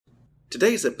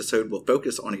Today's episode will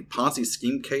focus on a Ponzi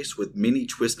scheme case with many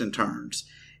twists and turns,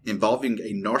 involving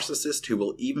a narcissist who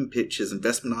will even pitch his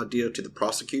investment idea to the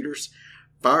prosecutors,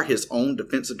 fire his own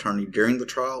defense attorney during the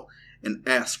trial, and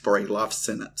ask for a life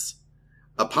sentence.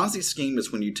 A Ponzi scheme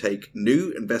is when you take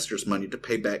new investors' money to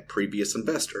pay back previous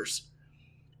investors.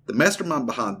 The mastermind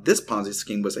behind this Ponzi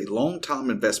scheme was a long-time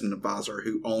investment advisor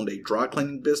who owned a dry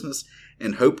cleaning business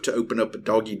and hoped to open up a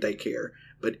doggy daycare,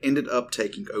 but ended up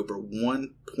taking over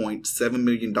 $1.7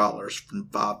 million from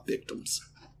 5 victims.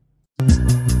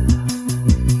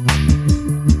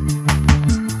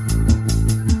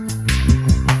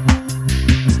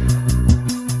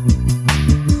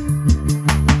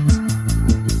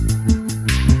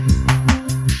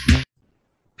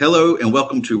 Hello and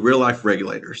welcome to Real Life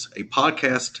Regulators, a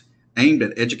podcast aimed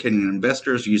at educating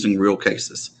investors using real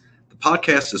cases. The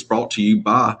podcast is brought to you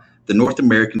by the North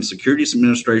American Securities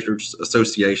Administrators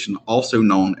Association, also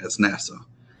known as NASA.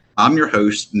 I'm your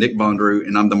host, Nick Bondrew,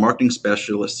 and I'm the marketing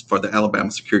specialist for the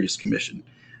Alabama Securities Commission.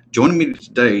 Joining me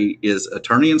today is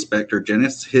Attorney Inspector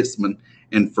Janice Hitzman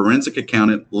and Forensic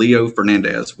Accountant Leo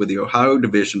Fernandez with the Ohio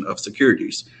Division of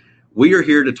Securities. We are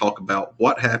here to talk about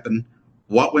what happened,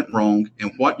 what went wrong,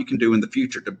 and what you can do in the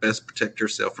future to best protect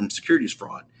yourself from securities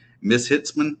fraud. Ms.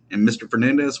 Hitzman and Mr.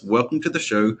 Fernandez, welcome to the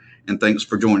show, and thanks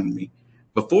for joining me.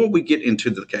 Before we get into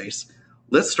the case,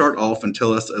 let's start off and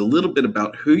tell us a little bit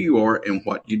about who you are and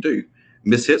what you do.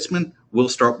 Ms. Hitzman, we'll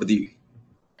start with you.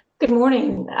 Good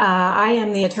morning. I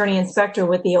am the Attorney Inspector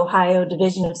with the Ohio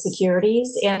Division of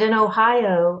Securities, and in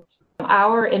Ohio,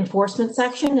 our enforcement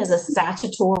section is a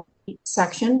statutory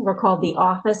section. We're called the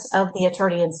Office of the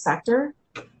Attorney Inspector.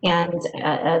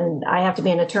 And I have to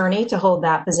be an attorney to hold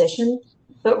that position.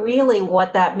 But really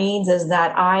what that means is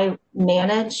that I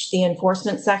manage the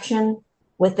enforcement section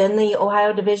within the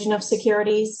Ohio Division of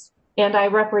Securities, and I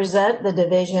represent the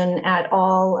division at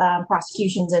all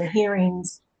prosecutions and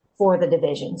hearings for the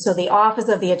division. So the Office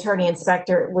of the Attorney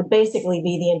Inspector would basically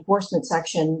be the enforcement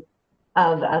section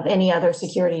of any other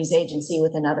securities agency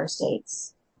within other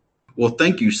states. Well,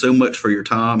 thank you so much for your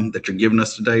time that you're giving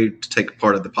us today to take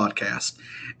part of the podcast.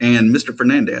 And Mr.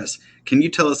 Fernandez, can you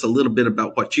tell us a little bit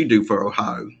about what you do for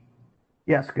Ohio?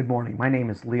 Yes, good morning. My name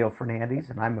is Leo Fernandez,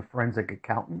 and I'm a forensic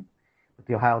accountant with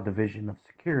the Ohio Division of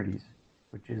Securities,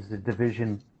 which is the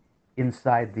division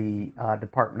inside the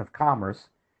Department of Commerce,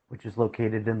 which is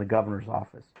located in the governor's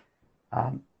office.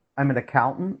 I'm an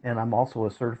accountant, and I'm also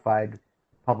a certified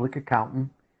public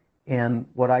accountant. And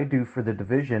what I do for the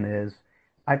division is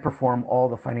I perform all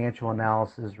the financial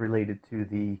analysis related to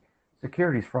the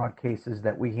securities fraud cases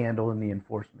that we handle in the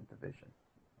enforcement division.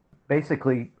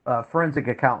 Basically, forensic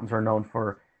accountants are known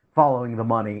for following the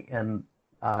money and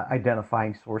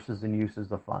identifying sources and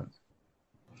uses of funds.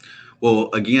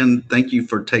 Well, again, thank you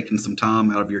for taking some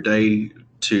time out of your day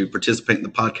to participate in the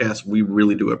podcast. We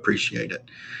really do appreciate it.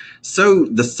 So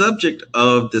the subject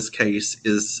of this case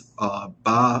is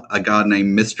by a guy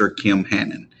named Mr. Kim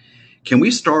Hannon. Can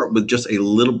we start with just a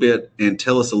little bit and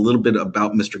tell us a little bit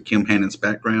about Mr. Kim Hannon's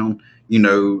background? You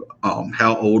know,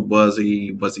 how old was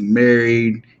he? Was he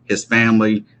married? His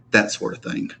family? That sort of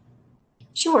thing.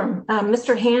 Sure.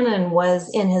 Mr. Hannon was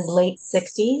in his late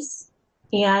 60s,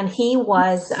 and he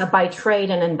was by trade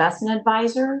an investment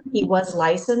advisor. He was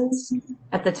licensed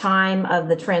at the time of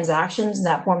the transactions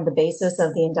that formed the basis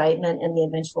of the indictment and the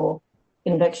eventual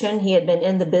conviction. He had been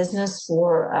in the business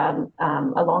for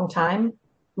a long time.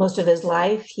 Most of his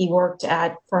life, he worked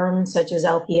at firms such as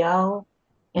LPL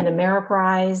and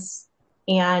Ameriprise.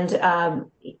 And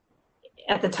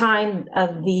at the time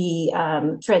of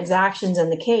the transactions in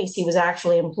the case, he was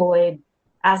actually employed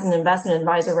as an investment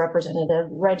advisor representative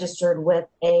registered with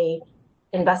a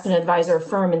investment advisor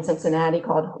firm in Cincinnati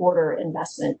called Horder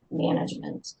Investment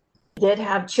Management. He did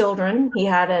have children. He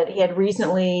had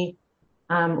recently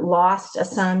lost a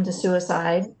son to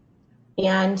suicide.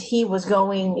 And he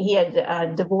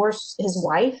had divorced his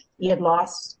wife. He had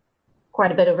lost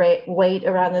quite a bit of weight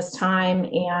around this time,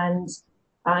 and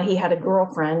he had a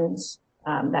girlfriend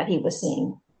that he was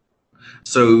seeing.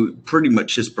 So pretty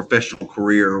much his professional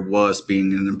career was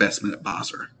being an investment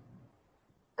advisor.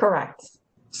 Correct.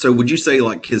 So would you say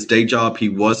like his day job, he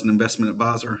was an investment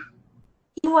advisor?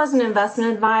 He was an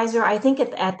investment advisor. I think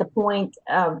at the point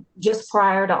just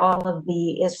prior to all of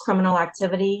his criminal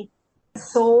activity,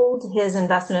 sold his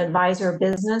investment advisor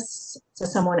business to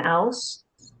someone else.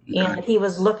 Okay. And he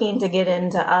was looking to get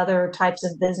into other types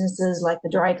of businesses like the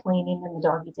dry cleaning and the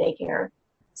doggy daycare.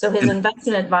 So his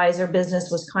investment advisor business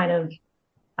was kind of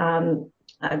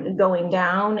going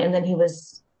down, and then he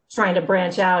was trying to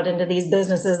branch out into these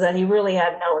businesses that he really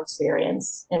had no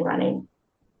experience in running.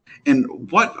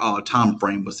 And what time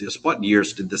frame was this? What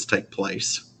years did this take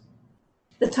place?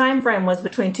 The time frame was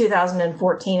between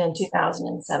 2014 and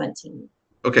 2017.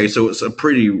 Okay, so it's a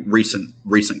pretty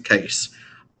recent case.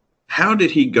 How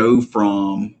did he go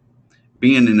from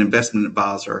being an investment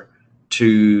advisor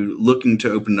to looking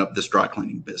to open up this dry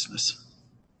cleaning business?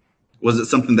 Was it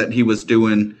something that he was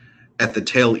doing at the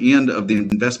tail end of the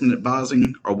investment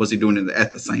advising, or was he doing it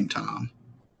at the same time?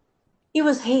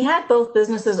 He had both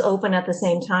businesses open at the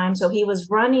same time. So he was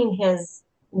running his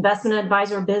investment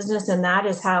advisor business, and that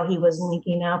is how he was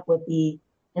linking up with the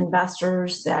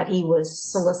investors that he was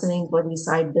soliciting for these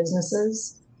side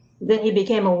businesses. Then he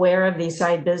became aware of these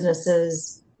side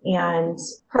businesses and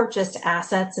purchased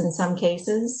assets in some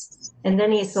cases. And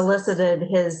then he solicited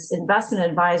his investment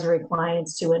advisory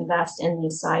clients to invest in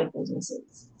these side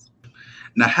businesses.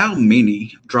 Now, how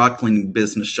many dry cleaning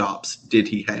business shops did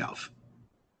he have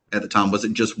at the time? Was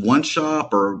it just one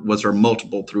shop, or was there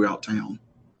multiple throughout town?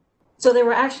 So there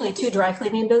were actually two dry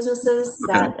cleaning businesses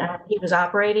that he was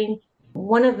operating.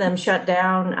 One of them shut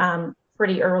down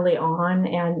pretty early on,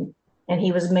 and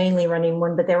he was mainly running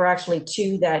one, but there were actually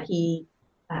two that he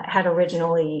had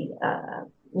originally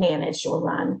managed or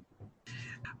run.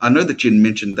 I know that you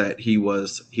mentioned that he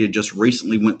had just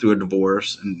recently went through a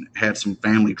divorce and had some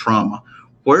family trauma.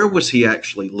 Where was he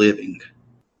actually living?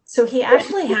 So he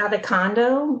actually had a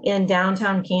condo in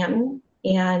downtown Canton,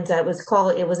 and it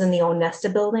was in the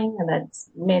Onesta building, and that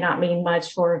may not mean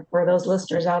much for those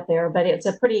listeners out there, but it's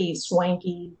a pretty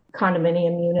swanky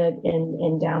condominium unit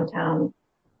in downtown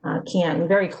Canton,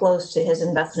 very close to his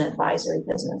investment advisory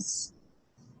business.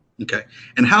 Okay.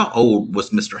 And how old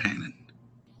was Mr. Hannon?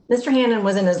 Mr. Hannon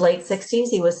was in his late 60s.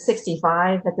 He was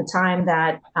 65 at the time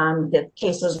that the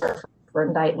case was for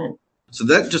indictment. So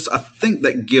I think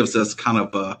that gives us kind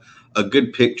of a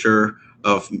good picture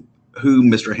of who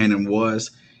Mr. Hannon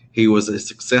was. He was a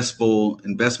successful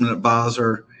investment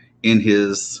advisor in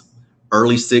his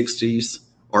early 60s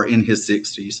or in his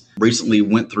 60s. Recently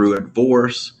went through a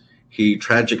divorce. He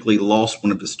tragically lost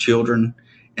one of his children,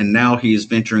 and now he's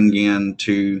venturing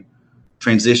into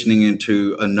transitioning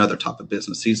into another type of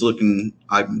business. He's looking,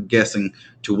 I'm guessing,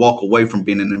 to walk away from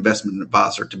being an investment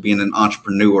advisor to being an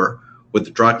entrepreneur with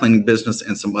the dry cleaning business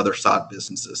and some other side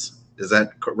businesses. Is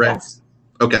that correct? Yes,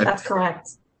 okay. That's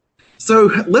correct. So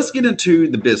let's get into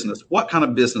the business. What kind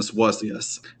of business was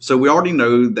this? So we already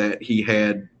know that he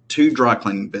had two dry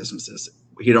cleaning businesses.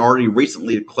 He had already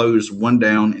recently closed one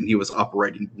down, and he was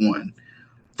operating one.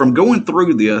 From going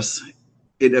through this,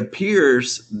 it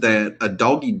appears that a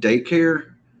doggy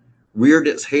daycare reared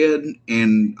its head.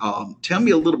 And tell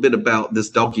me a little bit about this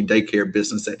doggy daycare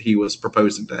business that he was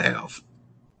proposing to have.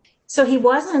 So he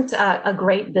wasn't a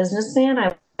great businessman, I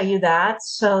will tell you that.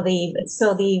 So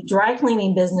the dry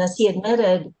cleaning business, he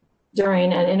admitted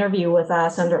during an interview with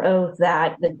us under oath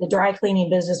that the dry cleaning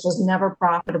business was never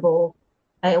profitable.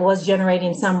 It was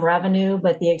generating some revenue,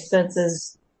 but the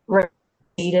expenses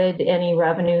exceeded any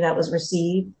revenue that was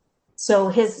received. So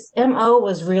his MO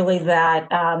was really that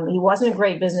he wasn't a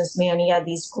great businessman. He had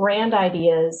these grand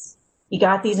ideas. He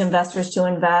got these investors to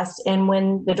invest. And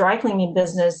when the dry cleaning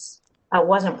business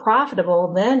wasn't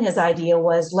profitable, then his idea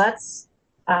was, let's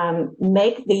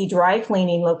make the dry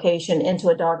cleaning location into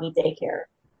a doggy daycare.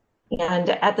 And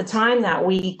at the time that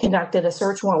we conducted a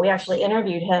search warrant, we actually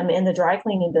interviewed him in the dry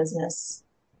cleaning business.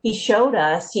 He showed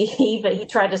us, he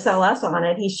tried to sell us on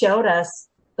it. He showed us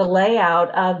the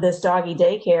layout of this doggy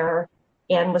daycare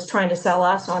and was trying to sell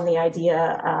us on the idea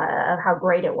of how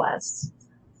great it was.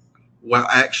 Well,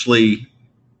 actually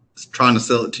trying to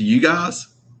sell it to you guys?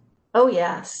 Oh,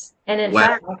 yes. And in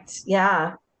fact,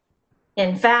 yeah.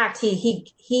 In fact, he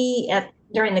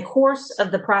during the course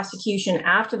of the prosecution,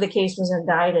 after the case was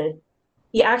indicted,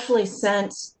 he actually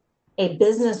sent a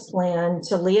business plan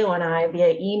to Leo and I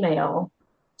via email,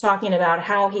 talking about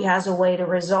how he has a way to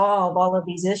resolve all of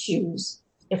these issues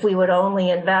if we would only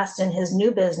invest in his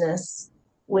new business,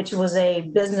 which was a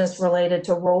business related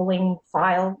to rolling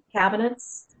file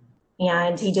cabinets.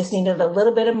 And he just needed a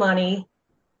little bit of money.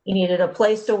 He needed a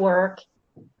place to work,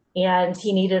 and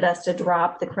he needed us to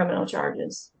drop the criminal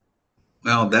charges.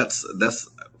 Well, that's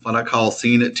what I call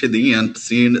seeing it to the end,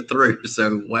 seeing it through.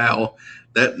 So, wow,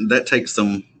 that takes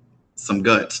some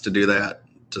guts to do that,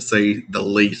 to say the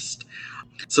least.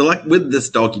 So, like with this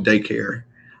doggy daycare,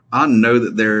 I know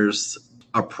that there's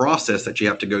a process that you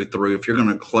have to go through. If you're going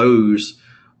to close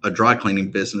a dry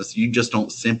cleaning business, you just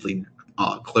don't simply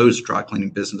close a dry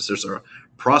cleaning business. There's a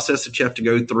process that you have to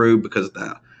go through because of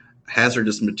the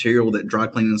hazardous material that dry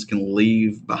cleaners can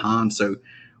leave behind. So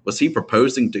was he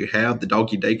proposing to have the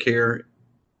doggy daycare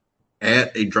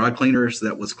at a dry cleaners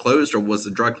that was closed, or was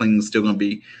the dry cleaning still going to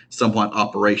be somewhat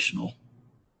operational?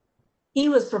 He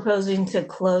was proposing to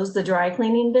close the dry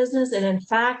cleaning business. And in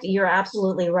fact, you're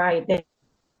absolutely right.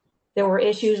 There were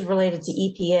issues related to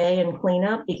EPA and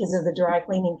cleanup because of the dry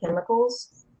cleaning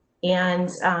chemicals. And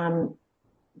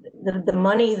the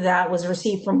money that was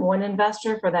received from one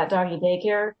investor for that doggy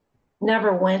daycare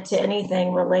never went to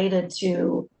anything related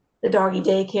to the doggy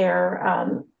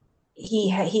daycare. He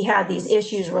had these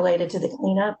issues related to the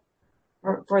cleanup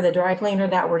for the dry cleaner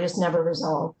that were just never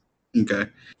resolved. Okay.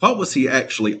 What was he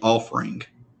actually offering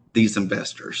these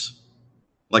investors?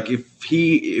 Like if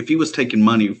he was taking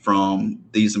money from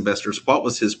these investors, what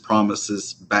was his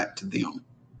promises back to them?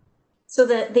 So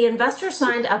the investor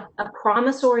signed a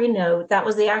promissory note that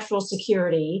was the actual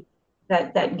security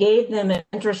that gave them an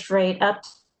interest rate up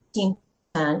to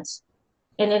 10%.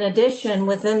 And in addition,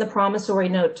 within the promissory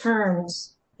note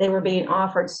terms, they were being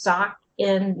offered stock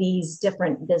in these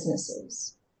different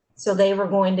businesses. So they were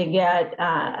going to get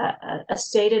a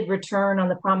stated return on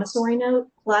the promissory note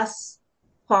plus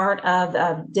part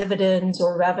of dividends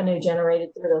or revenue generated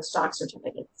through those stock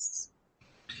certificates.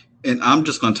 And I'm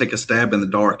just going to take a stab in the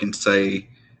dark and say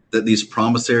that these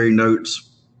promissory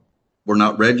notes were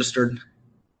not registered.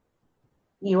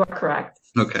 You are correct.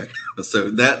 Okay.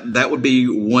 So that would be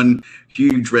one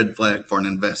huge red flag for an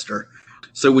investor.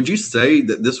 So would you say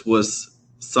that this was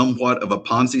somewhat of a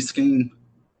Ponzi scheme?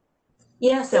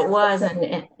 Yes, it was.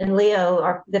 And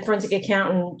Leo, the forensic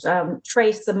accountant,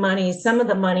 traced the money. Some of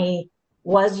the money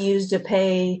was used to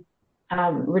pay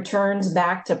returns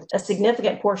back to a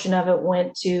significant portion of it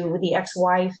went to the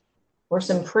ex-wife for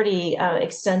some pretty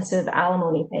extensive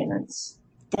alimony payments.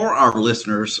 For our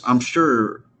listeners, I'm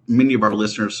sure many of our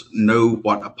listeners know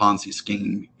what a Ponzi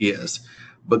scheme is,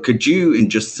 but could you, in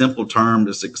just simple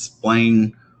terms,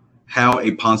 explain how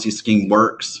a Ponzi scheme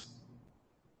works?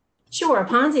 Sure. A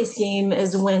Ponzi scheme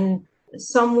is when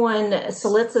someone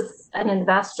solicits an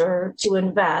investor to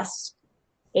invest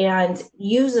and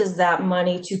uses that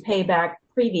money to pay back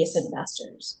previous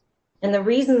investors. And the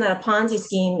reason that a Ponzi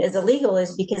scheme is illegal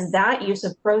is because that use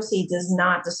of proceeds is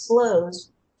not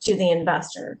disclosed to the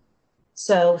investor.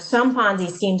 So some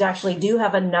Ponzi schemes actually do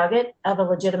have a nugget of a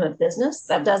legitimate business.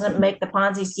 That doesn't make the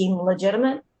Ponzi scheme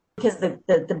legitimate because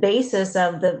the basis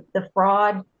of the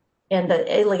fraud and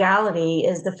the illegality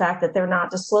is the fact that they're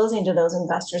not disclosing to those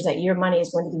investors that your money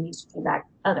is going to be used to pay back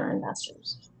other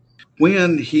investors.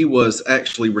 When he was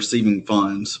actually receiving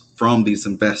funds from these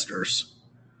investors,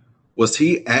 was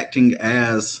he acting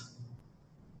as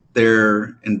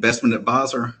their investment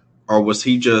advisor, or was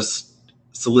he just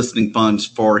soliciting funds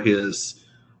for his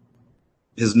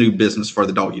new business for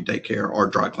the doggy daycare or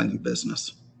dry cleaning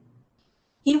business?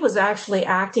 He was actually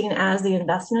acting as the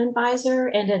investment advisor.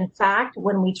 And in fact,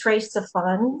 when we traced the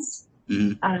funds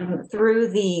through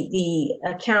the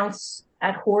accounts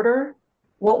at Hoarder,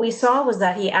 what we saw was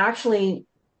that he actually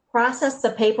processed the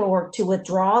paperwork to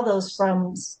withdraw those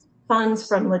funds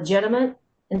from legitimate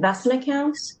investment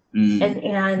accounts.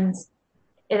 And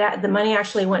the money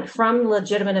actually went from the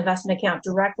legitimate investment account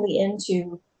directly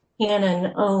into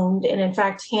Hannon owned, and in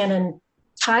fact, Hannon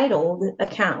titled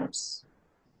accounts.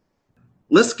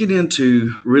 Let's get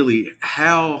into really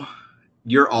how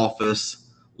your office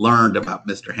learned about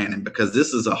Mr. Hannon, because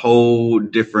this is a whole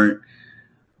different,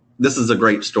 this is a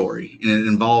great story, and it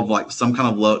involved like some kind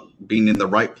of luck being in the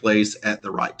right place at the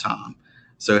right time.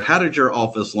 So how did your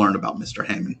office learn about Mr.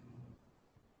 Hannon?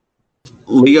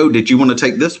 Leo, did you want to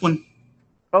take this one?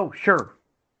 Oh, sure.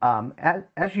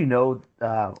 As you know,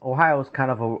 Ohio is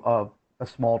kind of a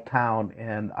small town,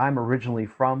 and I'm originally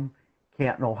from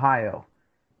Canton, Ohio.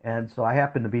 And so I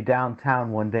happened to be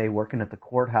downtown one day working at the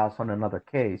courthouse on another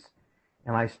case,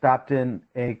 and I stopped in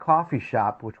a coffee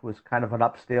shop, which was kind of an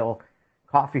upscale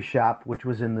coffee shop, which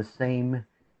was in the same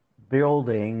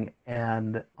building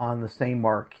and on the same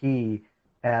marquee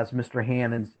as Mr.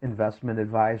 Hannon's investment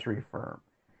advisory firm.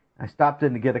 I stopped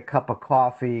in to get a cup of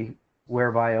coffee,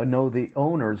 whereby I know the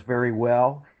owners very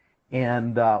well,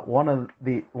 and one of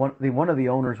the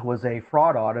owners was a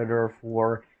fraud auditor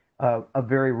for a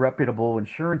very reputable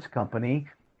insurance company,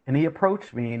 and he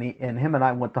approached me, and him and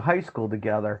I went to high school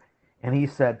together, and he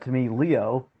said to me,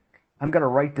 "Leo, I'm going to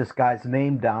write this guy's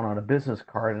name down on a business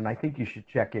card, and I think you should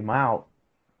check him out."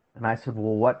 And I said,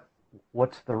 "Well,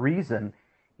 what's the reason?"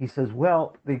 He says,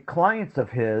 "Well, the clients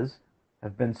of his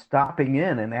have been stopping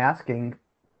in and asking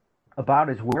about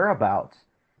his whereabouts,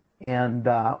 and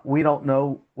we don't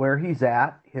know where he's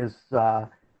at. His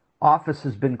office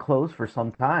has been closed for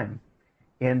some time."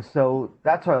 And so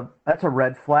that's a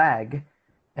red flag.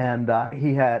 And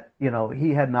he had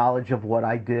knowledge of what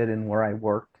I did and where I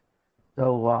worked.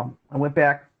 So I went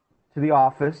back to the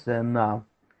office, and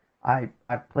I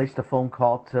placed a phone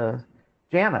call to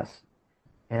Janice,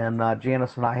 and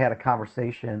Janice and I had a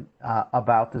conversation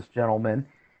about this gentleman,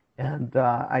 and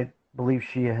I believe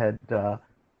she had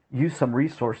used some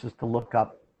resources to look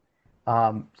up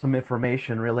some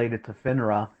information related to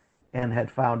FINRA, and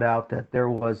had found out that there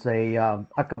was a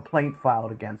complaint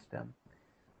filed against him.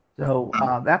 So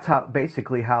that's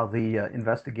basically how the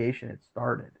investigation had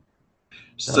started.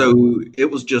 So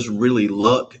it was just really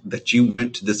luck that you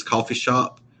went to this coffee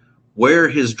shop where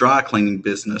his dry cleaning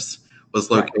business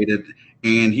was located,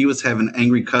 and he was having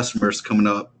angry customers coming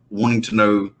up wanting to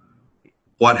know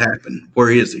what happened.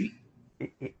 Where is he?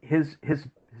 His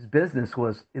business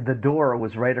was, the door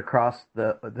was right across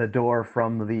the door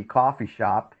from the coffee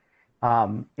shop,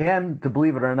 and to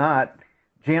believe it or not,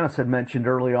 Janice had mentioned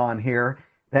early on here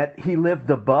that he lived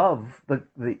above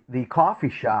the coffee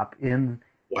shop in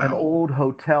an old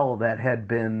hotel that had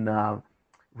been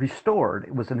restored.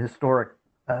 It was an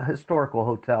historical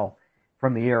hotel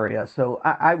from the area. So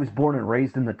I was born and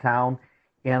raised in the town,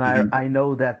 and I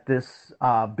know that this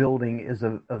building is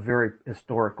a very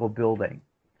historical building.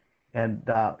 And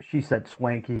she said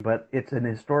swanky, but it's an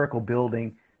historical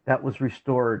building that was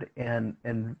restored and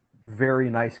in very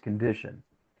nice condition.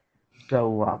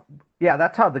 So yeah,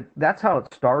 that's how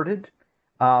it started.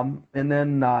 And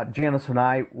then Janice and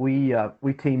I, we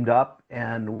teamed up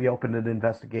and we opened an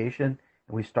investigation,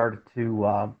 and we started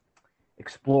to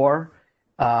explore,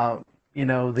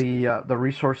 the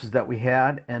resources that we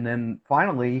had, and then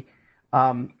finally,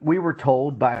 we were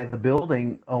told by the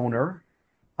building owner,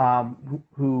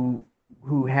 who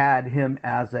had him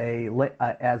as a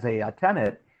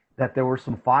tenant, that there were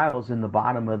some files in the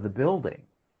bottom of the building,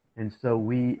 and so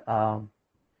we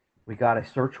got a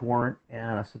search warrant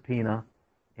and a subpoena,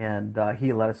 and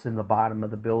he let us in the bottom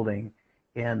of the building,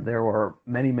 and there were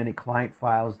many client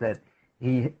files that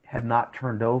he had not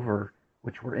turned over,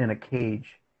 which were in a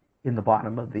cage in the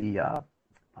bottom of the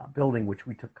building, which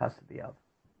we took custody of.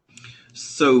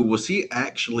 So was he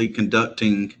actually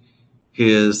conducting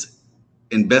his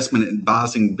investment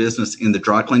advising business in the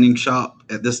dry cleaning shop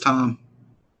at this time?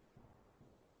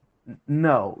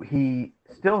 No, he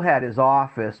still had his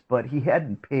office, but he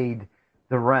hadn't paid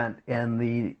the rent, and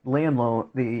the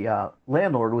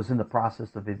landlord was in the process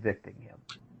of evicting him.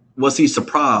 Was he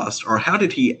surprised, or how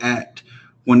did he act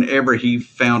whenever he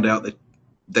found out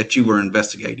that you were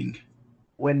investigating?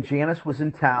 When Janice was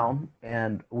in town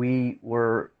and we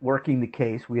were working the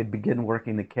case, we had begun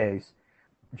working the case,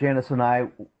 Janice and I,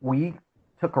 we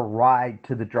took a ride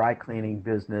to the dry cleaning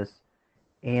business,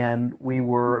 and we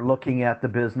were looking at the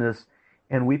business,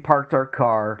 and we parked our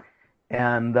car,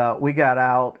 and we got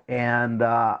out, and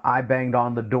I banged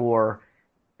on the door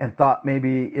and thought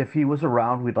maybe if he was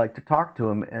around, we'd like to talk to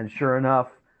him. And sure enough,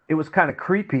 it was kind of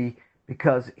creepy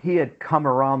because he had come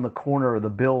around the corner of the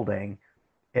building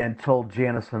and told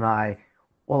Janice and I,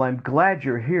 "Well, I'm glad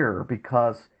you're here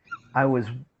because I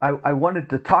wanted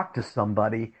to talk to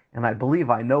somebody, and I believe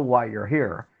I know why you're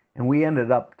here." And we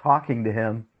ended up talking to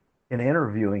him and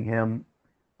interviewing him,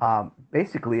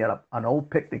 basically at an old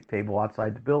picnic table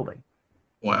outside the building.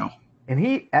 Wow. And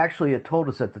he actually had told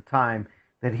us at the time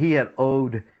that he had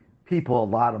owed people a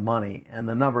lot of money, and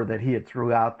the number that he had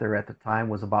threw out there at the time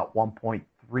was about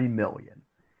 1.3 million,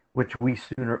 which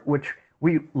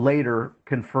we later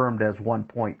confirmed as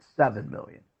 1.7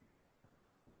 million.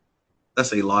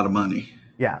 That's a lot of money.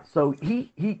 Yeah, so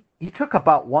he took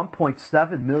about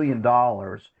 $1.7 million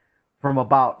from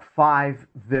about 5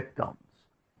 victims.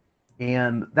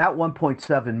 And that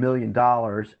 $1.7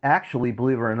 million actually,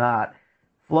 believe it or not,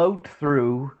 flowed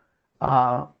through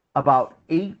about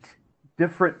 8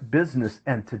 different business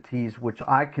entities, which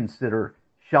I consider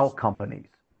shell companies.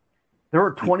 There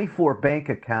were 24 bank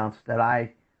accounts that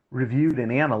I reviewed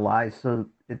and analyzed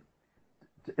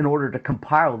in order to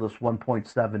compile this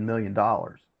 $1.7 million.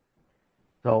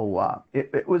 So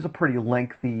it was a pretty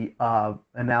lengthy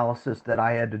analysis that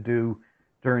I had to do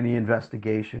during the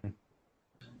investigation.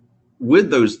 With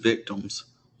those victims,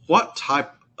 what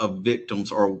type of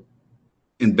victims or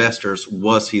investors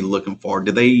was he looking for?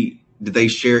 Did they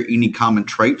share any common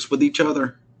traits with each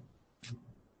other?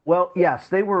 Well, yes,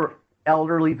 they were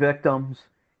elderly victims,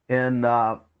 and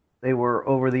they were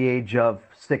over the age of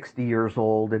 60 years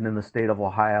old, and in the state of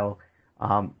Ohio,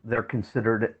 they're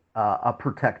considered a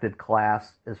protected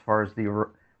class as far as the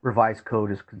revised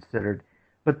code is considered.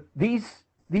 But these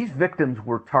victims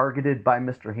were targeted by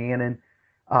Mr. Hannon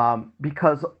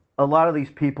because a lot of these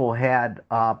people had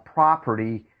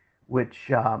property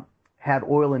which had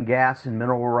oil and gas and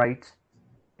mineral rights,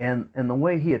 and the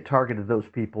way he had targeted those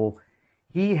people,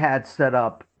 he had set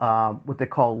up what they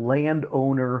call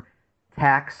landowner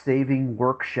tax saving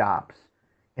workshops.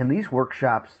 And these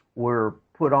workshops were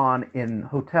put on in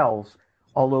hotels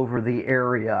all over the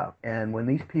area. And when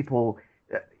these people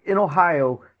in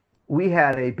Ohio, we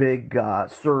had a big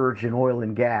surge in oil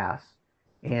and gas,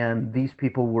 and these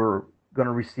people were going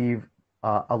to receive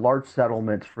a large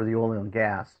settlement for the oil and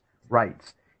gas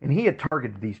rights. And he had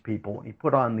targeted these people, and he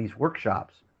put on these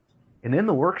workshops. And in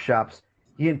the workshops,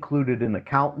 he included an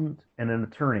accountant and an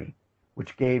attorney,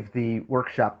 which gave the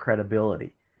workshop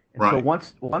credibility. And so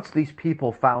Right. once these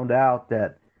people found out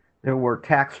that there were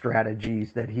tax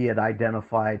strategies that he had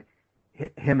identified,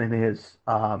 him and his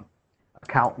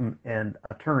accountant and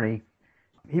attorney,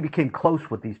 he became close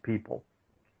with these people.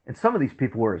 And some of these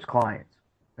people were his clients.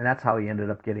 And that's how he ended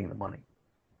up getting the money.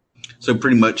 So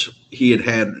pretty much he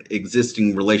had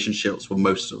existing relationships with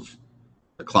most of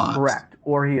the clients. Correct.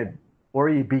 Or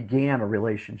he began a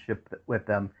relationship with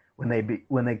them when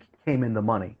they came into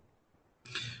money.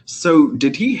 So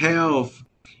did he have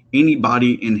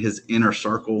anybody in his inner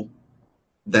circle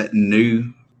that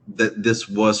knew that this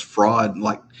was fraud?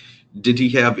 Like, did he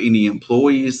have any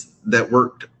employees that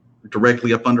worked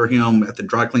directly up under him at the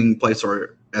dry cleaning place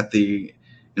or at the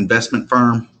investment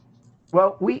firm?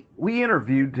 Well, we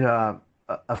interviewed a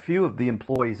few of the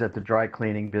employees at the dry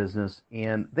cleaning business,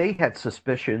 and they had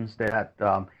suspicions that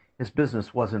his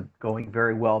business wasn't going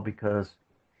very well because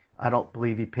I don't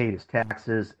believe he paid his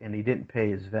taxes and he didn't pay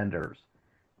his vendors.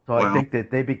 So I Wow. think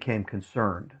that they became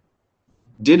concerned.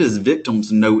 Did his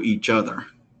victims know each other?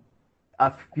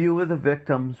 A few of the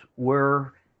victims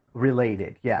were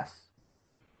related, yes.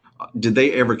 Did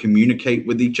they ever communicate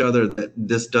with each other that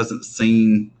this doesn't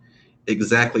seem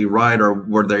exactly right, or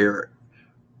were there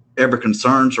ever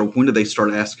concerns, or when did they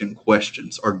start asking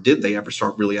questions, or did they ever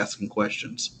start really asking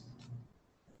questions?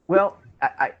 Well,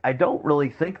 I don't really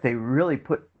think they really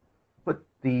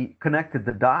connected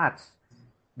the dots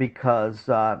because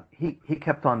he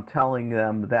kept on telling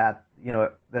them that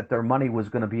that their money was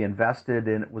going to be invested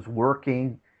and it was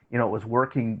working. It was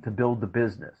working to build the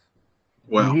business.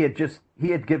 And Wow. he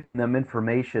had given them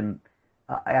information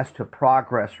as to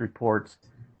progress reports,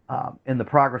 and the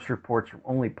progress reports were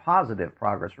only positive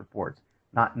progress reports,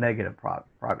 not negative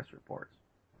progress reports.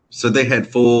 So they had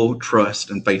full trust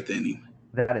and faith in him.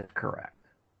 That is correct.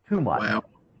 Too much. Wow.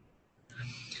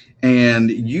 And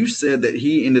you said that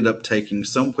he ended up taking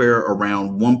somewhere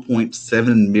around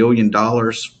 $1.7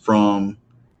 million from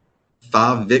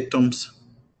 5 victims.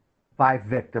 5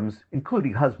 victims,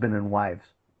 including husband and wives.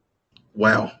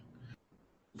 Wow.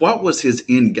 What was his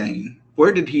end game?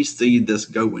 Where did he see this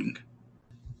going?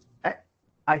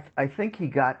 I think he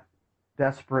got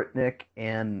desperate, Nick,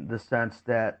 in the sense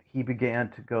that he began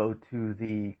to go to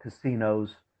the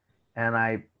casinos, and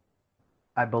I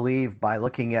believe by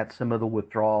looking at some of the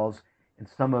withdrawals and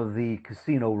some of the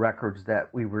casino records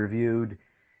that we reviewed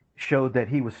showed that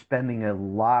he was spending a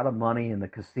lot of money in the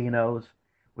casinos,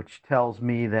 which tells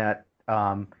me that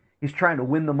he's trying to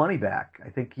win the money back. I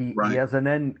think he Right. has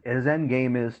his end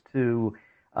game is to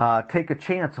take a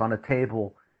chance on a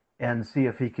table and see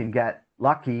if he can get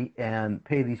lucky and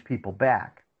pay these people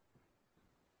back.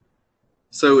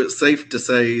 So it's safe to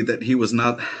say that he was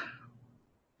not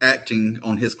acting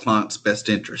on his client's best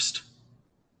interest.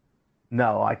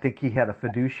 No, I think he had a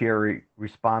fiduciary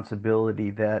responsibility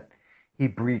that he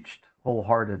breached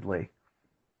wholeheartedly.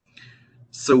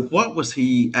 So what was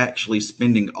he actually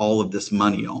spending all of this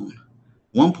money on?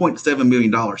 $1.7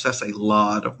 million. That's a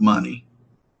lot of money.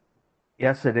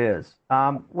 Yes, it is.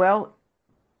 Well,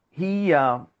 he,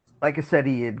 like I said,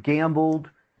 he had gambled.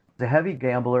 He's a heavy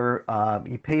gambler.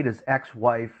 He paid his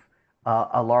ex-wife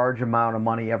a large amount of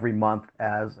money every month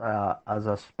as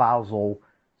a spousal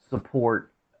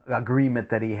support agreement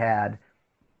that he had.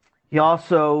 He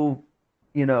also,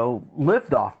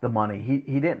 lived off the money.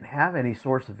 He didn't have any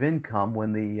source of income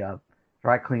when the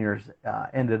dry cleaners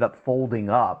ended up folding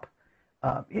up.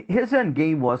 His end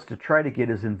game was to try to get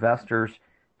his investors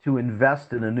to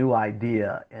invest in a new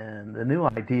idea, and the new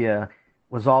idea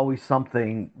was always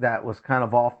something that was kind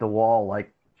of off the wall,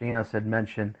 like Janice had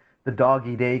mentioned, the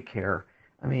doggy daycare.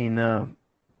 I mean,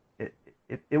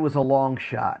 it was a long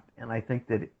shot, and I think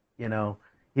that he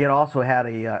had also had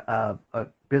a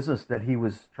business that he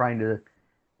was trying to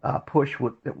push,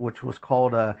 which was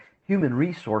called a human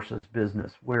resources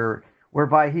business,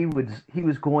 whereby he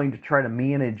was going to try to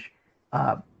manage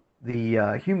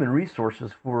the human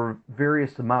resources for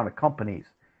various amount of companies,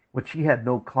 which he had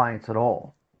no clients at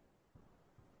all.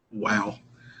 Wow.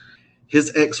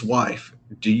 His ex-wife,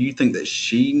 do you think that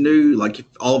she knew, like if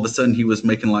all of a sudden he was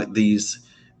making like these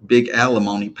big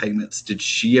alimony payments, did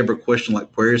she ever question like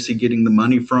where is he getting the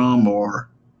money from? Or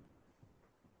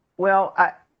Well,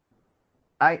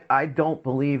 I don't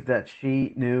believe that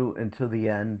she knew until the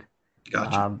end.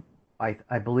 Gotcha.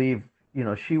 I believe,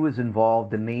 she was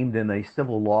involved and named in a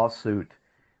civil lawsuit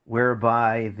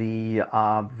whereby the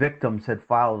victims had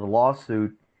filed a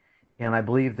lawsuit, and I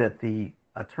believe that the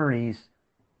attorneys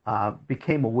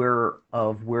became aware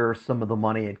of where some of the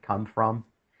money had come from.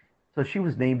 So she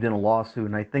was named in a lawsuit,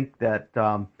 and I think that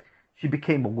she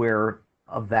became aware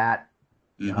of that.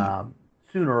 Hmm. Um,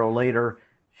 Sooner or later,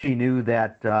 she knew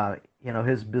that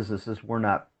his businesses were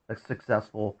not as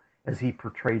successful as he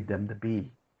portrayed them to be.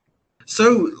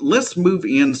 So let's move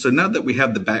in. So now that we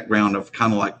have the background of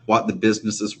kind of like what the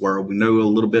businesses were, we know a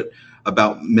little bit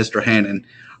about Mr. Hannon.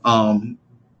 Um,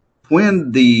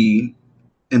 when the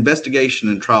investigation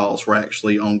and trials were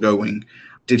actually ongoing,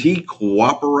 did he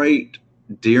cooperate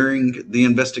during the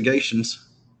investigations?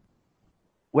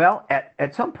 Well,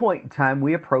 at some point in time,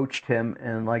 we approached him,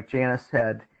 and like Janice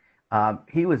said,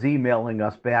 he was emailing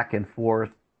us back and forth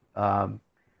um,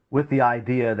 with the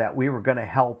idea that we were going to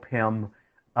help him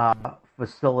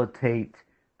facilitate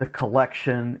the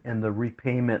collection and the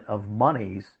repayment of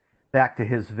monies back to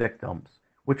his victims,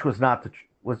 which was not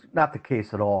the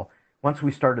case at all. Once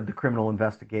we started the criminal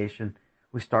investigation,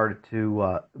 we started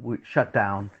to we shut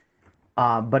down.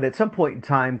 But at some point in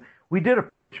time, we did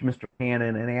approach Mr.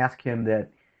 Hannon and ask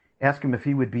him if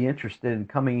he would be interested in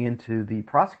coming into the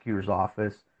prosecutor's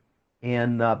office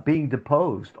and being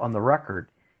deposed on the record,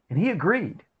 and he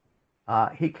agreed.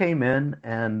 He came in,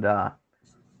 and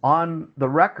on the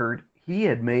record, he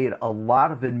had made a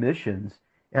lot of admissions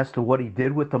as to what he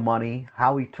did with the money,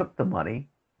 how he took the money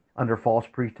under false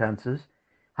pretenses,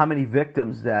 how many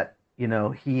victims that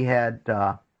he had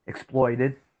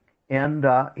exploited, and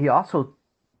he also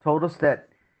told us that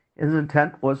his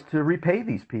intent was to repay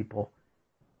these people.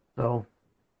 So,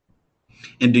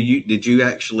 And did you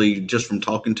actually, just from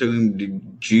talking to him,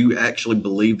 did you actually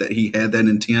believe that he had that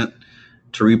intent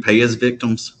to repay his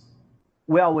victims?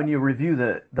 well, when you review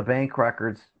the bank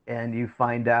records and you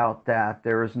find out that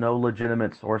there is no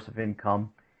legitimate source of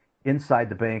income inside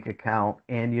the bank account,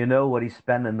 and you know what he's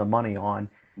spending the money on,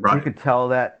 Right. you can tell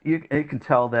that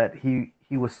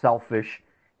he was selfish,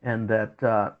 and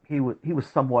that he was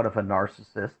somewhat of a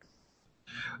narcissist.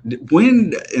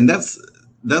 When and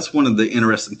that's one of the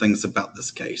interesting things about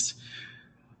this case.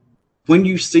 When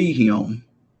you see him,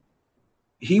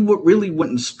 he really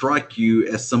wouldn't strike you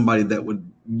as somebody that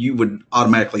you would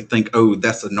automatically think, oh,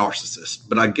 that's a narcissist.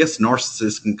 But I guess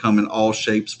narcissists can come in all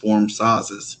shapes, forms,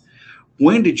 sizes.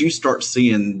 When did you start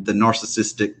seeing the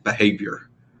narcissistic behavior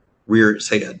rear its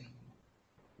head?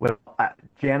 Well,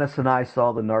 Janice and I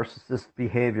saw the narcissist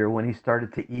behavior when he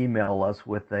started to email us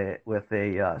with a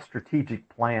strategic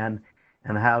plan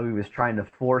and how he was trying to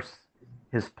force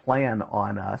his plan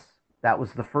on us. That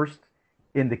was the first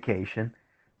indication.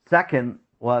 Second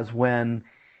was when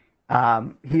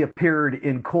he appeared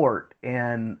in court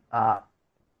and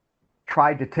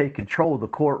tried to take control of the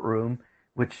courtroom,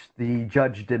 which the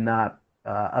judge did not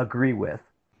agree with.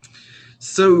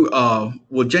 So,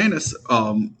 well, Janice,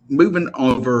 moving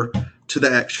over to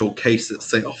the actual case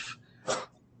itself,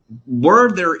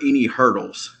 were there any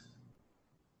hurdles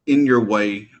in your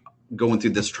way going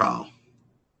through this trial?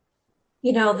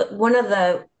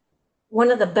 One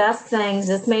of the best things,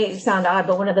 this may sound odd,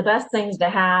 but one of the best things to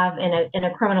have in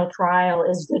a criminal trial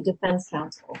is good defense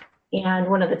counsel. And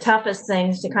one of the toughest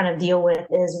things to kind of deal with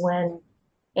is when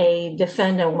a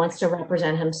defendant wants to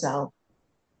represent himself.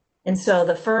 And so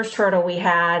the first hurdle we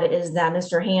had is that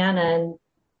Mr. Hannon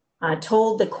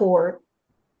told the court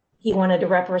he wanted to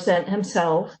represent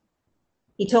himself.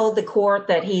 He told the court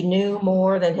that he knew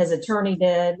more than his attorney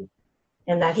did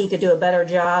and that he could do a better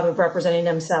job of representing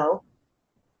himself.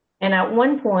 And at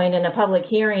one point in a public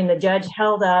hearing, the judge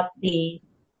held up the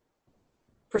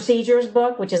procedures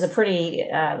book, which is a pretty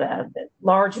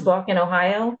large book in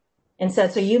Ohio, and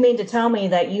said, "So you mean to tell me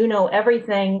that you know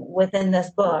everything within this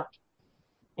book?"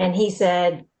 And he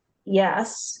said,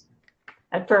 "Yes,"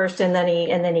 at first, and then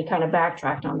he kind of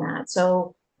backtracked on that.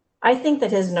 So I think that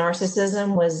his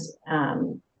narcissism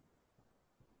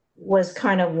was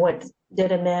kind of what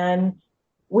did him in.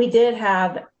 We did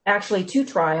have actually two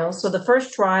trials. So the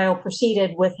first trial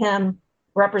proceeded with him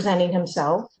representing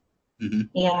himself.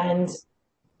 Mm-hmm. And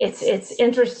it's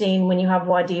interesting when you have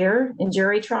voir dire in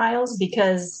jury trials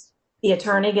because the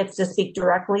attorney gets to speak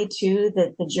directly to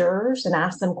the jurors and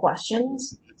ask them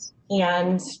questions.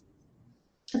 And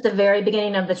at the very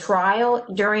beginning of the trial,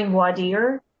 during voir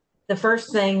dire, the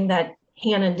first thing that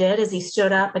Hannon did is he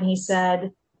stood up and he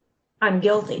said, "I'm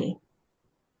guilty.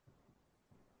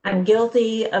 I'm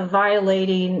guilty of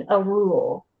violating a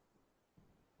rule,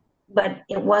 but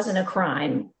it wasn't a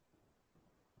crime."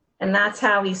 And that's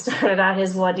how he started out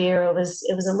his voir dire. It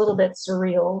was a little bit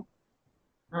surreal.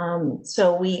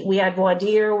 So we had voir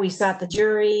dire, we sat the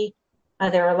jury.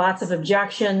 There were lots of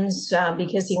objections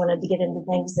because he wanted to get into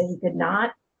things that he could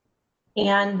not.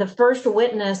 And the first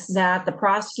witness that the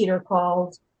prosecutor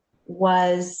called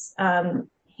was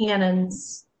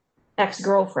Hannon's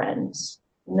ex-girlfriend.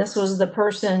 And this was the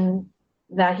person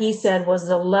that he said was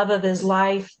the love of his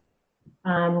life,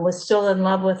 was still in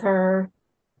love with her.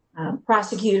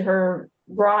 Prosecutor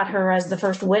brought her as the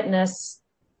first witness.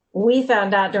 We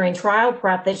found out during trial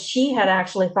prep that she had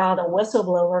actually filed a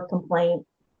whistleblower complaint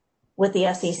with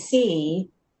the SEC.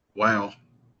 Wow.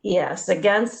 Yes,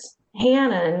 against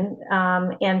Hannon.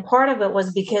 And part of it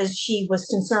was because she was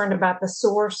concerned about the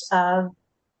source of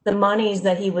the monies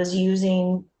that he was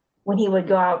using when he would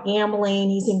go out gambling.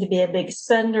 He seemed to be a big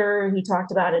spender. He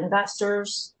talked about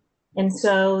investors. And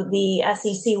so the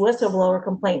SEC whistleblower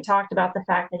complaint talked about the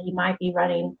fact that he might be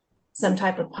running some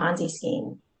type of Ponzi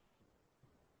scheme.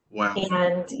 Wow.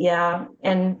 And yeah,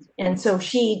 and so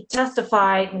she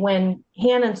testified when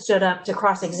Hannon stood up to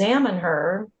cross-examine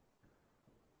her.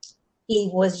 He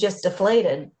was just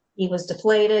deflated. He was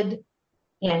deflated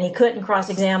and he couldn't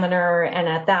cross-examine her. And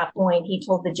at that point, he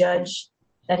told the judge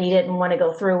that he didn't want to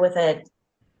go through with it,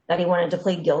 that he wanted to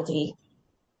plead guilty.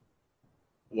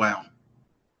 Wow.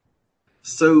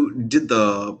 So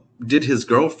did his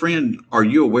girlfriend, are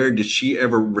you aware, did she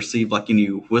ever receive like any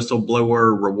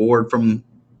whistleblower reward from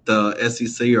the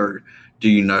SEC, or do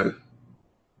you know?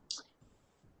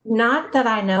 Not that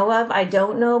I know of. I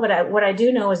don't know, but what I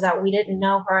do know is that we didn't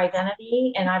know her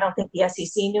identity, and I don't think the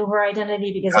SEC knew her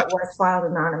identity because it was filed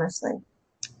anonymously.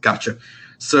 Gotcha.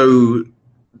 So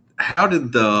how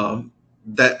did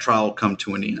that trial come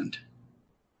to an end?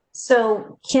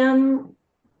 So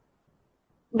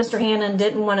Mr. Hannon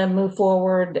didn't want to move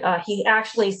forward. He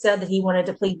actually said that he wanted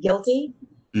to plead guilty.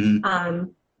 Mm-hmm.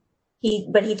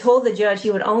 But he told the judge he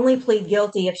would only plead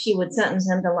guilty if she would sentence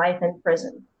him to life in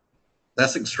prison.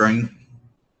 That's extreme.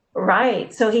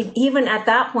 Right. So he even at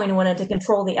that point wanted to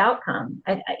control the outcome.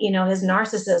 His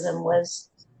narcissism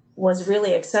was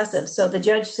really excessive. So the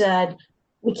judge said,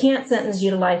 we can't sentence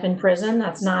you to life in prison.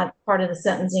 That's not part of the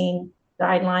sentencing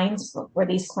guidelines for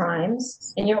these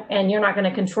crimes. And you're not going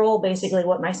to control basically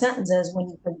what my sentence is when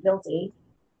you plead guilty.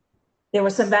 There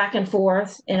was some back and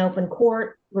forth in open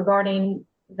court regarding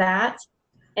that.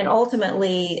 And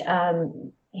ultimately,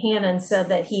 Hannon said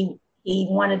that he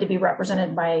wanted to be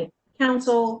represented by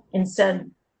counsel instead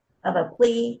of a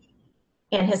plea.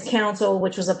 And his counsel,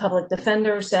 which was a public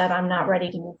defender, said, I'm not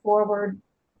ready to move forward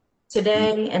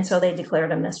today. And so they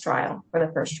declared a mistrial for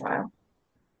the first trial.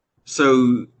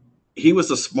 So he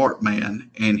was a smart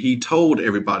man, and he told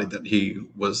everybody that he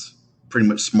was pretty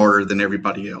much smarter than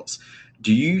everybody else.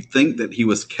 Do you think that he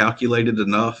was calculated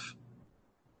enough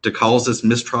to cause this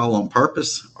mistrial on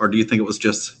purpose, or do you think it was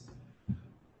just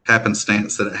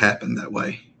happenstance that it happened that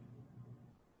way?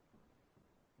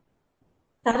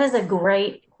 That is a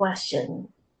great question.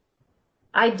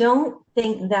 I don't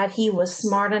think that he was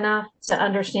smart enough to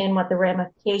understand what the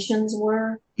ramifications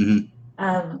were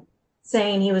of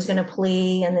saying he was going to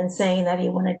plea and then saying that he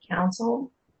wanted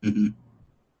counsel. Mm-hmm.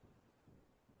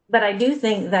 But I do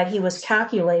think that he was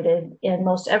calculated in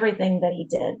most everything that he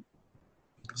did.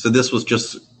 So this was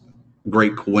just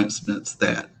great coincidence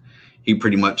that he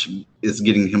pretty much is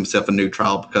getting himself a new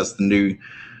trial because the new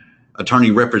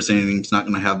attorney representing him is not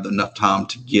going to have enough time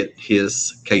to get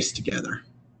his case together.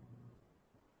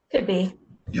 Could be.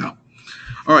 Yeah.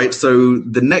 All right. So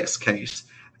the next case,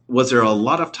 was there a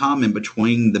lot of time in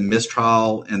between the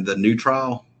mistrial and the new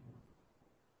trial?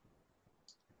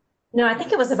 No, I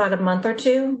think it was about a month or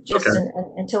two, just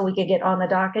until we could get on the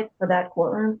docket for that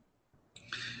courtroom.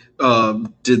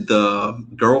 Did the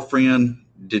girlfriend,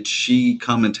 did she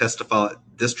come and testify at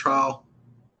this trial?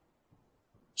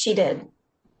 She did.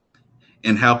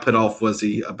 And how put off was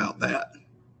he about that?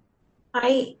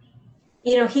 He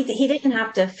didn't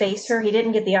have to face her. He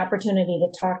didn't get the opportunity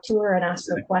to talk to her and ask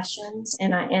her questions.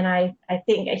 And I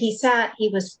think he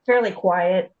was fairly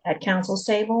quiet at counsel's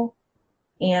table.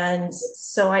 And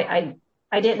so I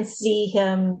didn't see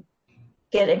him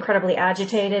get incredibly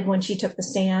agitated when she took the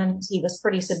stand. He was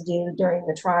pretty subdued during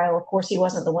the trial. Of course, he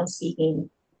wasn't the one speaking.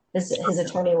 His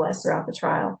attorney was throughout the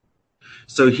trial.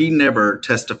 So he never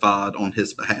testified on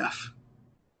his behalf?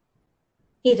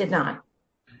 He did not.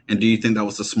 And do you think that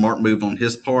was a smart move on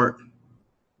his part?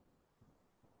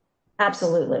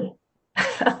 Absolutely.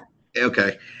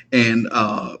 Okay. And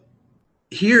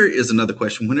here is another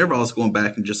question. Whenever I was going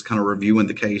back and just kind of reviewing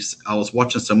the case, I was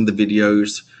watching some of the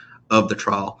videos of the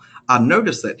trial. I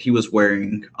noticed that he was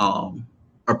wearing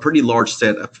a pretty large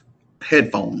set of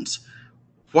headphones.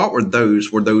 what were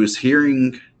those? Were those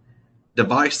hearing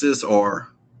devices, or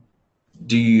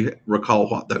do you recall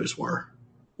what those were?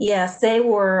 Yes, they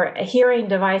were hearing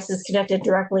devices connected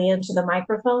directly into the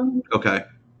microphone Okay.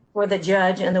 for the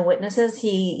judge and the witnesses.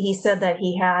 He said that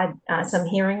he had some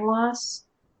hearing loss.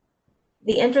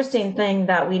 The interesting thing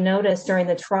that we noticed during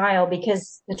the trial,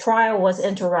 because the trial was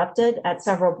interrupted at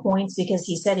several points because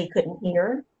he said he couldn't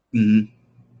hear, hmm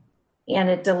and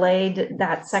it delayed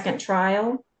that second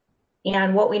trial.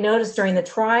 And what we noticed during the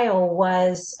trial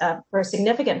was for a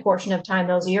significant portion of time,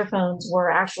 those earphones were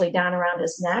actually down around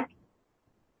his neck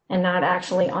and not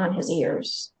actually on his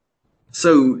ears.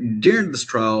 So during this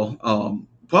trial,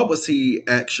 what was he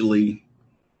actually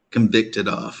convicted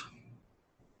of?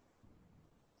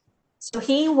 So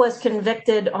he was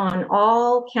convicted on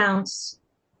all counts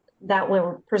that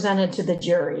were presented to the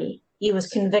jury. He was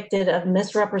convicted of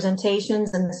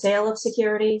misrepresentations in the sale of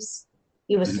securities.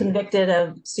 He was convicted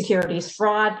of securities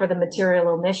fraud for the material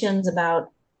omissions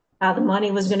about how the money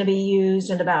was going to be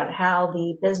used and about how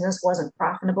the business wasn't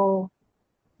profitable.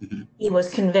 Mhm. He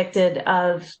was convicted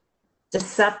of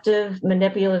deceptive,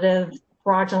 manipulative,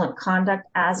 fraudulent conduct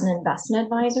as an investment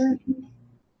advisor,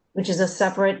 which is a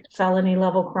separate felony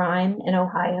level crime in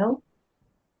Ohio.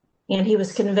 And he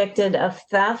was convicted of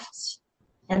theft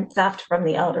and theft from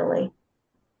the elderly.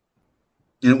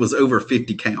 And it was over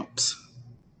 50 counts.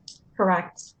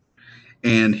 Correct.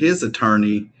 And his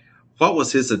attorney, what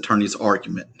was his attorney's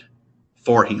argument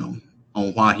for him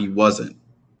on why he wasn't,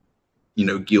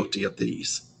 guilty of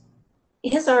these?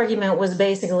 His argument was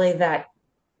basically that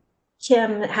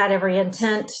Kim had every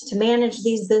intent to manage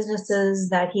these businesses,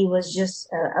 that he was just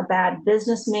a bad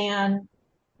businessman,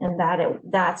 and that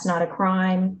that's not a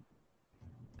crime.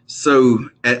 So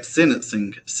at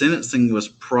sentencing was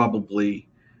probably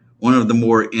one of the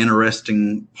more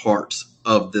interesting parts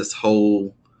of this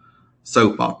whole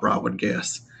soap opera, I would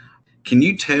guess. Can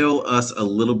you tell us a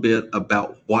little bit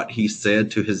about what he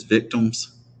said to his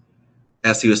victims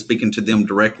as he was speaking to them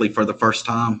directly for the first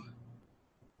time?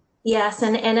 Yes,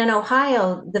 and in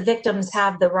Ohio, the victims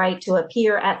have the right to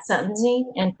appear at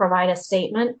sentencing and provide a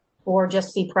statement or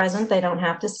just be present. They don't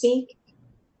have to speak.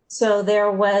 So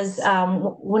there was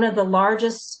one of the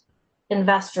largest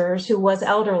investors who was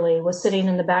elderly was sitting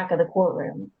in the back of the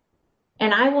courtroom.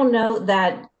 And I will note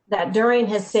that during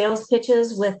his sales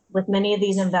pitches with many of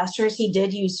these investors, he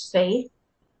did use faith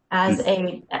as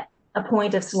a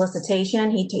point of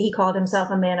solicitation. He called himself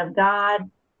a man of God,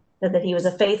 said that he was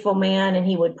a faithful man, and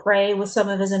he would pray with some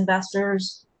of his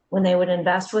investors when they would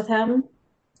invest with him.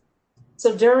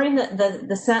 So during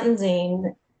the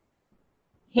sentencing,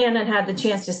 Hannon had the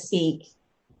chance to speak.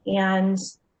 And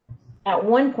at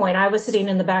one point, I was sitting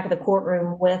in the back of the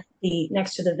courtroom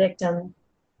next to the victim.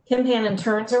 Kim Hannon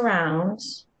turns around,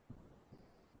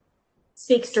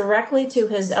 speaks directly to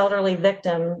his elderly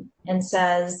victim, and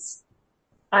says,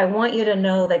 "I want you to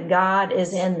know that God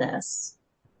is in this.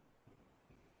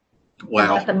 Wow.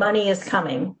 And that the money is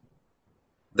coming."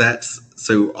 That's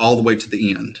so all the way to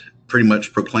the end, pretty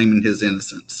much proclaiming his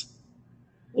innocence.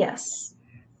 Yes.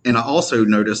 And I also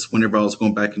noticed whenever I was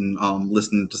going back and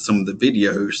listening to some of the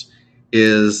videos,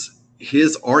 is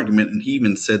his argument, and he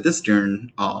even said this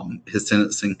during his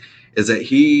sentencing, is that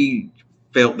he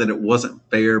felt that it wasn't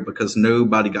fair because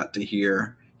nobody got to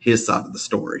hear his side of the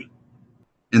story.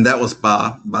 And that was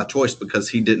by choice because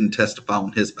he didn't testify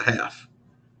on his behalf.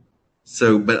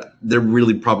 So, but there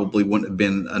really probably wouldn't have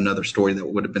been another story that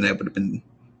would have been able to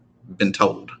been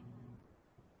told,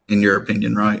 in your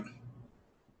opinion, right?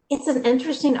 It's an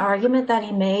interesting argument that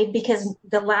he made because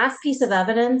the last piece of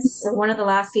evidence, or one of the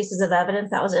last pieces of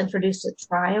evidence that was introduced at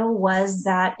trial, was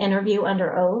that interview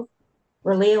under oath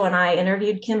where Leo and I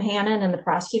interviewed Kim Hannon in the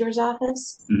prosecutor's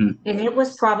office. Mm-hmm. And it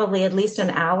was probably at least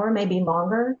an hour, maybe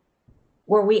longer,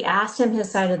 where we asked him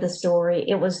his side of the story.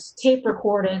 It was tape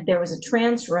recorded. There was a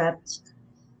transcript,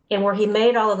 and where he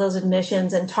made all of those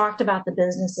admissions and talked about the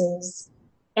businesses.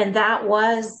 And that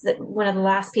was one of the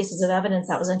last pieces of evidence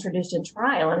that was introduced in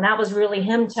trial. And that was really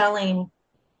him telling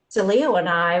to Leo and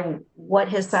I what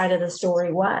his side of the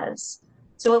story was.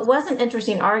 So it was an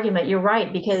interesting argument. You're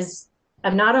right, because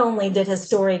not only did his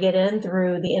story get in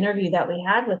through the interview that we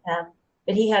had with him,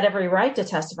 but he had every right to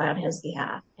testify on his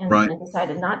behalf and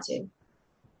decided not to.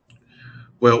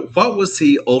 Well, what was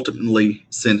he ultimately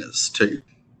sentenced to?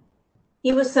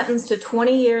 He was sentenced to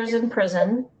 20 years in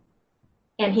prison,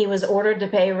 and he was ordered to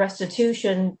pay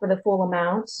restitution for the full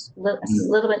amount, a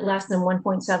little bit less than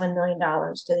 $1.7 million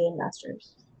to the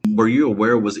investors. Were you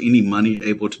aware, was any money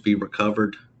able to be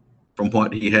recovered from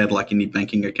what he had, like any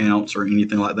banking accounts or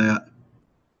anything like that?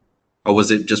 Or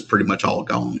was it just pretty much all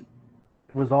gone?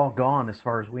 It was all gone as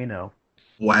far as we know.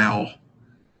 Wow.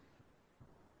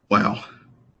 Wow.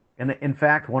 And in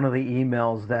fact, one of the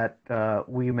emails that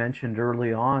we mentioned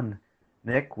early on,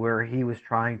 Nick, where he was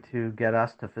trying to get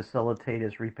us to facilitate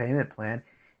his repayment plan,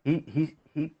 he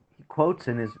quotes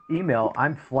in his email,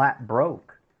 "I'm flat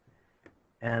broke,"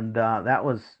 and that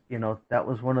was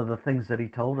one of the things that he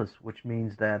told us, which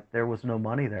means that there was no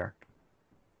money there.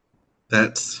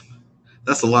 That's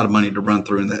a lot of money to run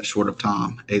through in that short of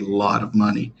time. A lot of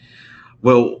money.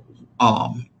 Well,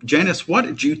 Janice, what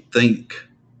did you think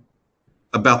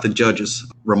about the judge's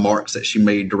remarks that she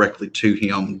made directly to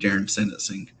him during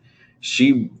sentencing?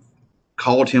 She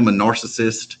called him a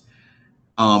narcissist,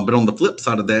 but on the flip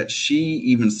side of that, she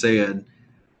even said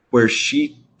where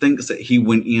she thinks that he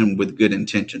went in with good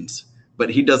intentions,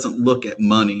 but he doesn't look at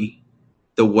money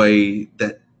the way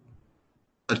that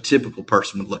a typical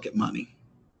person would look at money.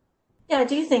 Yeah, I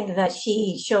do think that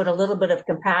she showed a little bit of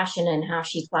compassion in how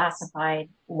she classified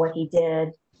what he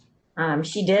did.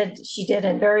 She did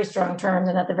in very strong terms,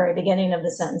 and at the very beginning of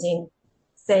the sentencing,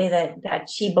 say that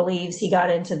she believes he got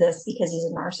into this because he's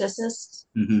a narcissist,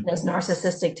 Mm-hmm. has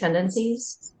narcissistic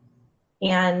tendencies.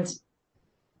 And,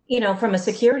 from a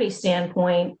security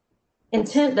standpoint,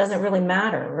 intent doesn't really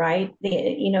matter, right?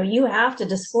 You have to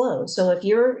disclose. So if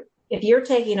you're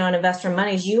taking on investor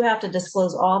monies, you have to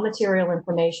disclose all material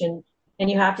information,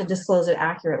 and you have to disclose it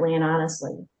accurately and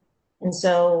honestly. And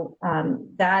so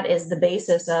that is the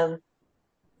basis of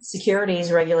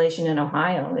securities regulation in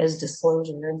Ohio, is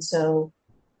disclosure. And so,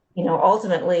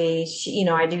 ultimately,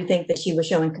 I do think that she was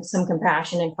showing some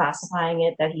compassion in classifying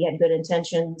it, that he had good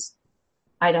intentions.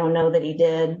 I don't know that he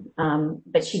did,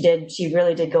 but she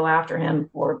really did go after him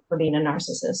for being a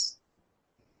narcissist.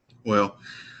 Well,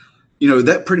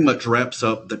 that pretty much wraps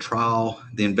up the trial,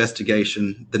 the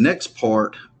investigation. The next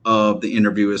part of the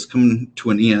interview is coming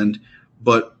to an end,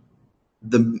 but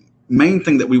the main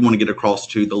thing that we want to get across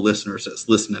to the listeners that's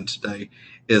listening today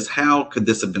is, how could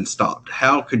this have been stopped?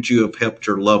 How could you have helped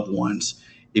your loved ones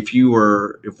if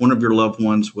one of your loved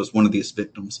ones was one of these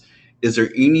victims? Is there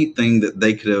anything that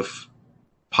they could have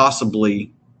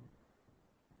possibly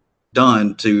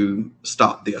done to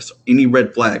stop this? Any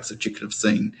red flags that you could have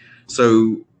seen?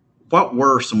 So what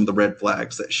were some of the red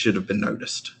flags that should have been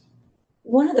noticed?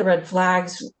 One of the red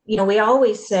flags, we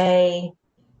always say,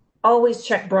 always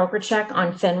check broker check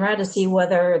on FINRA to see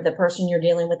whether the person you're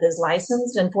dealing with is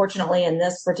licensed. Unfortunately, in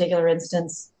this particular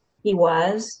instance, he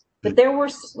was. But there were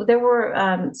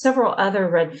several other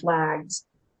red flags.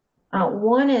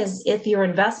 One is if your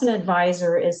investment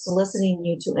advisor is soliciting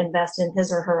you to invest in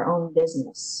his or her own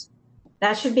business.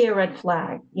 That should be a red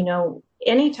flag.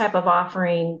 Any type of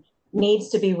offering needs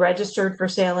to be registered for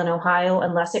sale in Ohio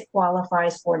unless it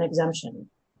qualifies for an exemption.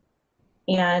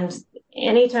 And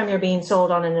anytime you're being sold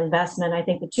on an investment, I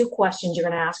think the two questions you're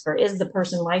going to ask are, is the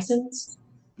person licensed?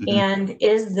 Mm-hmm. And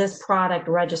is this product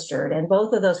registered? And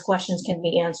both of those questions can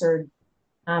be answered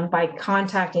by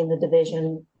contacting the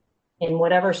division in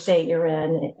whatever state you're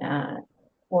in,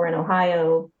 or in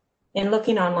Ohio, and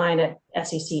looking online at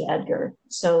SEC Edgar.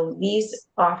 So these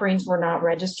offerings were not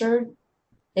registered.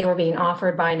 They were being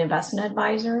offered by an investment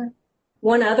advisor.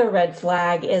 One other red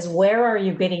flag is, where are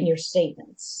you getting your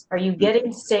statements? Are you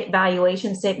getting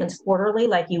valuation statements quarterly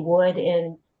like you would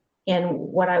in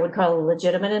what I would call a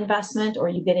legitimate investment? Or are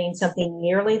you getting something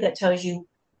yearly that tells you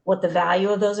what the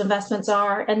value of those investments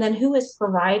are? And then who is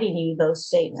providing you those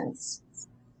statements?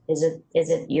 Is it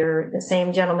the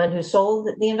same gentleman who sold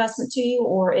the investment to you,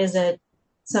 or is it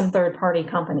some third party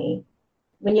company?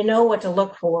 When you know what to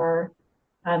look for,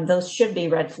 those should be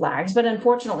red flags. But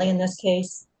unfortunately, in this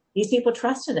case, these people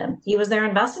trusted him. He was their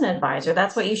investment advisor.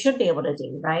 That's what you should be able to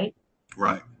do, right?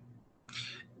 Right.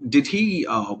 Did he,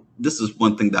 this is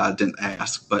one thing that I didn't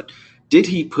ask, but did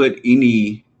he put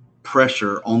any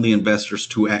pressure on the investors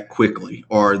to act quickly,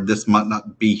 or this might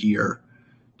not be here?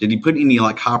 Did he put any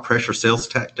high pressure sales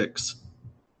tactics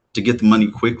to get the money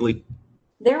quickly?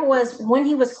 There was, when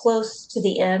he was close to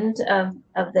the end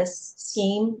of this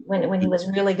scheme, when he was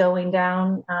really going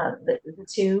down the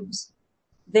tubes,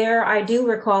 I do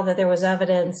recall that there was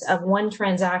evidence of one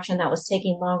transaction that was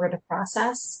taking longer to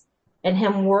process, and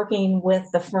him working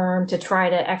with the firm to try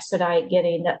to expedite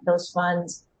getting those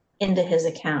funds into his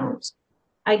account.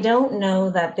 I don't know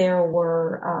that there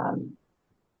were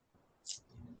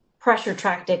pressure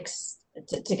tactics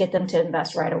to get them to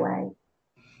invest right away.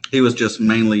 He was just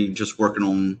mainly just working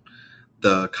on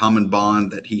the common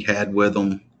bond that he had with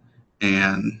them,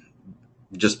 and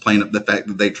just playing up the fact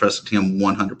that they trusted him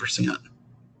 100%.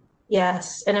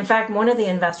 Yes. And in fact, one of the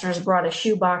investors brought a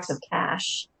shoebox of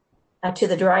cash to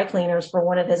the dry cleaners for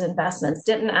one of his investments,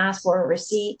 didn't ask for a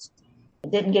receipt,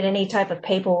 didn't get any type of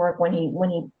paperwork when he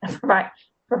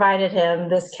provided him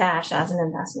this cash as an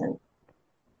investment.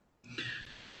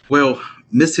 Well,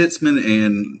 Ms. Hitzman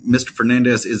and Mr.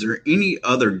 Fernandez, is there any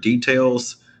other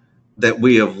details that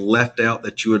we have left out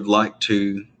that you would like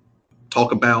to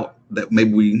talk about that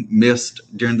maybe we missed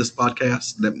during this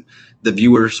podcast that the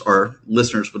viewers or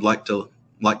listeners would like to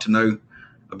know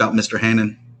about Mr.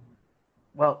 Hannon?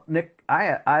 Well, Nick,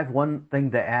 I have one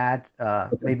thing to add,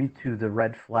 maybe to the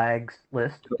red flags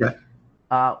list. Okay.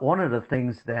 One of the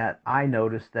things that I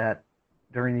noticed that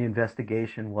during the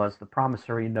investigation was the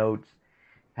promissory notes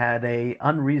had a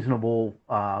unreasonable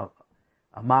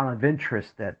amount of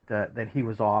interest that he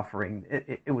was offering.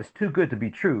 It was too good to be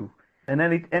true. And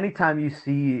anytime you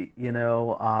see,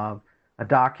 a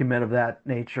document of that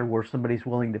nature where somebody's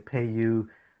willing to pay you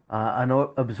an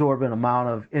absorbent amount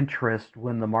of interest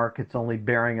when the market's only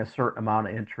bearing a certain amount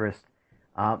of interest,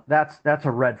 that's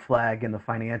a red flag in the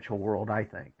financial world, I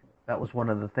think. That was one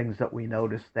of the things that we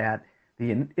noticed, that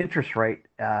the interest rate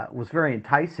was very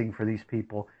enticing for these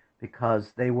people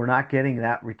because they were not getting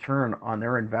that return on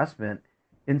their investment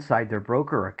inside their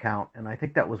broker account. And I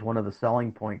think that was one of the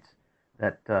selling points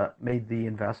that made the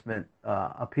investment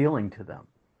appealing to them.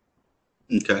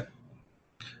 Okay.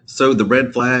 So the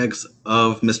red flags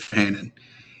of Mr. Hannon: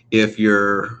 if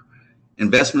your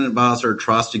investment advisor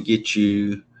tries to get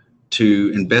you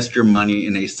to invest your money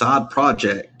in a side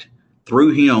project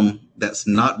through him that's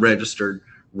not registered,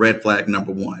 red flag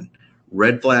number one.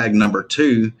 Red flag number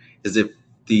two is if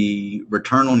the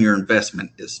return on your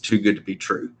investment is too good to be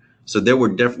true. So there were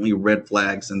definitely red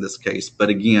flags in this case. But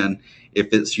again,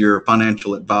 if it's your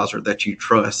financial advisor that you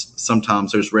trust,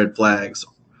 sometimes those red flags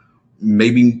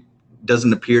maybe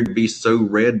doesn't appear to be so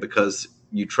red because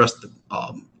you trust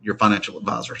your financial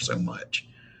advisor so much.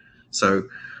 So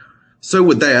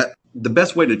with that, the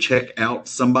best way to check out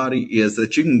somebody is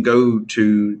that you can go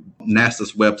to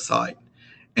NASA's website,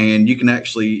 and you can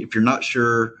actually, if you're not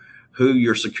sure who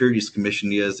your Securities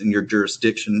Commission is in your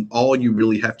jurisdiction, all you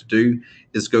really have to do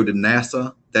is go to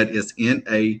NASA, that is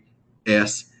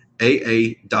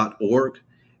NASAA.org,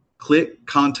 click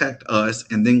Contact Us,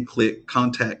 and then click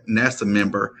Contact NASA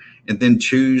Member, and then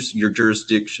choose your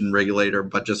jurisdiction regulator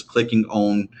by just clicking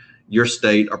on your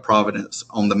state or province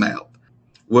on the map.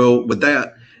 Well, with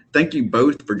that, thank you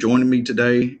both for joining me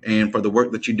today and for the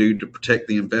work that you do to protect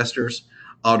the investors.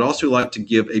 I would also like to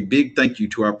give a big thank you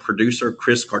to our producer,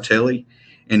 Chris Cartelli,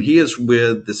 and he is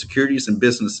with the Securities and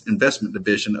Business Investment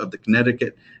Division of the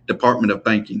Connecticut Department of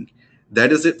Banking.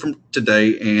 That is it from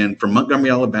today, and from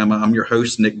Montgomery, Alabama, I'm your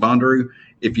host, Nick Bonderu.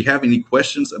 If you have any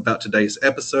questions about today's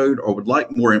episode or would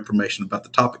like more information about the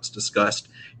topics discussed,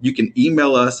 you can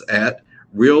email us at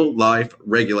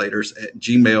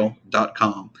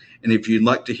realliferegulators@gmail.com. And if you'd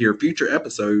like to hear future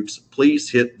episodes, please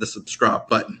hit the subscribe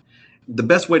button. The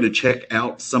best way to check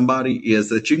out somebody is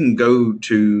that you can go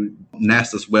to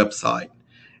NASA's website,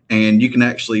 and you can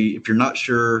actually, if you're not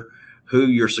sure who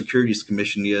your Securities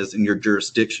Commission is in your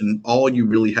jurisdiction, all you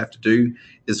really have to do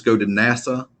is go to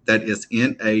NASA, that is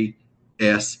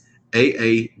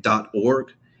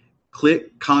NASAA.org,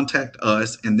 click Contact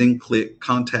Us, and then click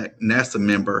Contact NASA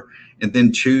Member, and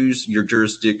then choose your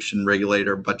jurisdiction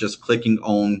regulator by just clicking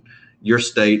on your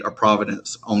state or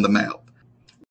province on the map.